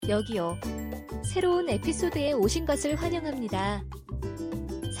여기요. 새로운 에피소드에 오신 것을 환영합니다.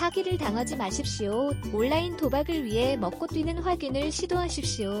 사기를 당하지 마십시오. 온라인 도박을 위해 먹고 뛰는 확인을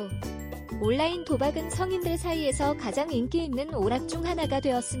시도하십시오. 온라인 도박은 성인들 사이에서 가장 인기 있는 오락 중 하나가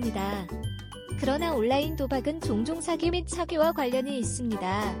되었습니다. 그러나 온라인 도박은 종종 사기 및 사기와 관련이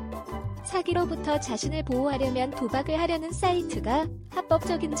있습니다. 사기로부터 자신을 보호하려면 도박을 하려는 사이트가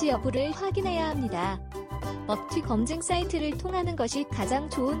합법적인지 여부를 확인해야 합니다. 먹튀 검증 사이트를 통하는 것이 가장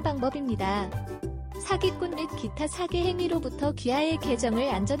좋은 방법입니다. 사기꾼 및 기타 사기 행위로부터 귀하의 계정을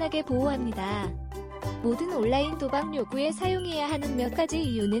안전하게 보호합니다. 모든 온라인 도박 요구에 사용해야 하는 몇 가지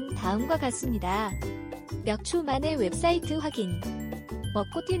이유는 다음과 같습니다. 몇 초 만에 웹사이트 확인.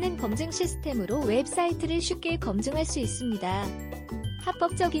 먹고 뛰는 검증 시스템으로 웹사이트를 쉽게 검증할 수 있습니다.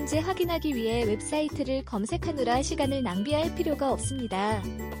 합법적인지 확인하기 위해 웹사이트를 검색하느라 시간을 낭비할 필요가 없습니다.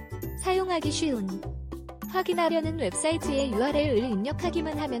 사용하기 쉬운. 확인하려는 웹사이트의 URL을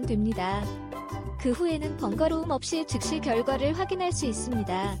입력하기만 하면 됩니다. 그 후에는 번거로움 없이 즉시 결과를 확인할 수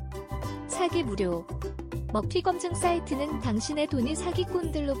있습니다. 사기 무료. 먹튀 검증 사이트는 당신의 돈이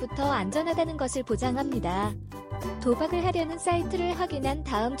사기꾼들로부터 안전하다는 것을 보장합니다. 도박을 하려는 사이트를 확인한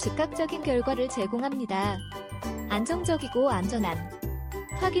다음 즉각적인 결과를 제공합니다. 안정적이고 안전한.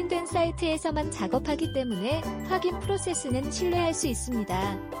 확인된 사이트에서만 작업하기 때문에 확인 프로세스는 신뢰할 수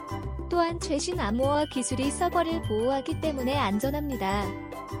있습니다. 또한 최신 암호화 기술이 서버를 보호하기 때문에 안전합니다.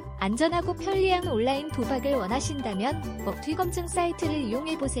 안전하고 편리한 온라인 도박을 원하신다면 먹튀 검증 사이트를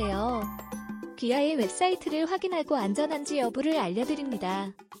이용해보세요. 귀하의 웹사이트를 확인하고 안전한지 여부를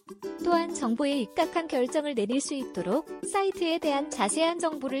알려드립니다. 또한 정보에 입각한 결정을 내릴 수 있도록 사이트에 대한 자세한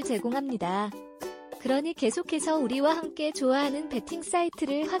정보를 제공합니다. 그러니 계속해서 우리와 함께 좋아하는 베팅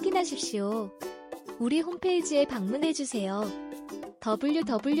사이트를 확인하십시오. 우리 홈페이지에 방문해주세요.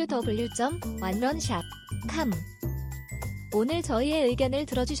 www.onerunshop.com. 오늘 저희의 의견을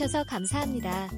들어주셔서 감사합니다.